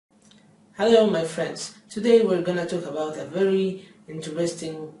Hello my friends, today we're gonna talk about a very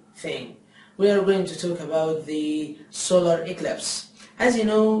interesting thing. We are going to talk about the solar eclipse. As you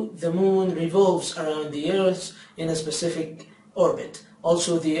know, the moon revolves around the earth in a specific orbit.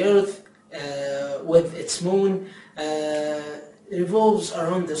 Also the earth with its moon revolves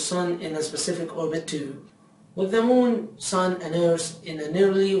around the sun in a specific orbit too. With the moon, sun and earth in a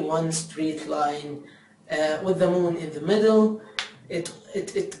nearly one straight line, with the moon in the middle,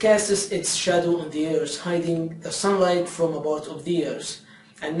 it casts its shadow on the earth, hiding the sunlight from a part of the earth.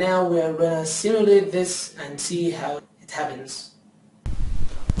 And now we are going to simulate this and see how it happens.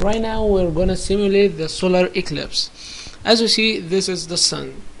 Right now we're going to simulate the solar eclipse. As you see, this is the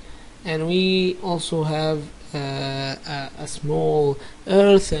sun, and we also have a small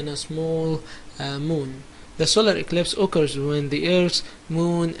earth and a small moon. The solar eclipse occurs when the earth,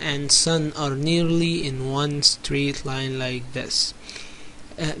 moon and sun are nearly in one straight line like this.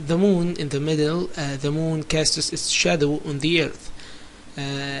 The moon in the middle, the moon casts its shadow on the earth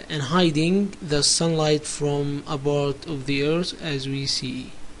and hiding the sunlight from a part of the earth, as we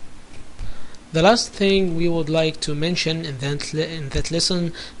see. The last thing we would like to mention in that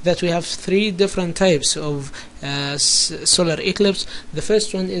lesson, that we have three different types of solar eclipse. The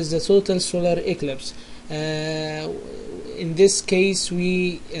first one is the total solar eclipse. In this case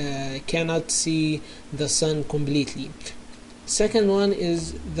we cannot see the sun completely. Second one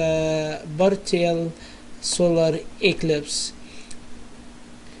is the partial solar eclipse.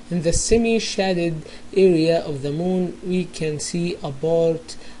 In the semi-shaded area of the moon we can see a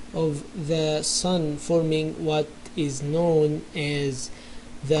part of the sun, forming what is known as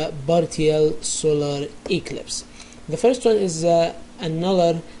the partial solar eclipse. The first one is the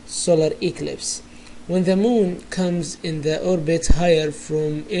annular solar eclipse, when the moon comes in the orbit higher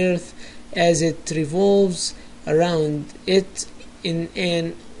from Earth as it revolves around it in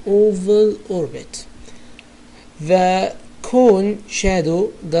an oval orbit. The cone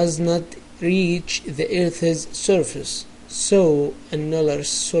shadow does not reach the Earth's surface, so annular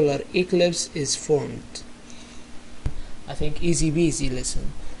solar eclipse is formed. I think easy peasy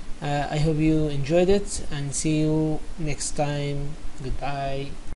lesson. I hope you enjoyed it, and see you next time. Goodbye.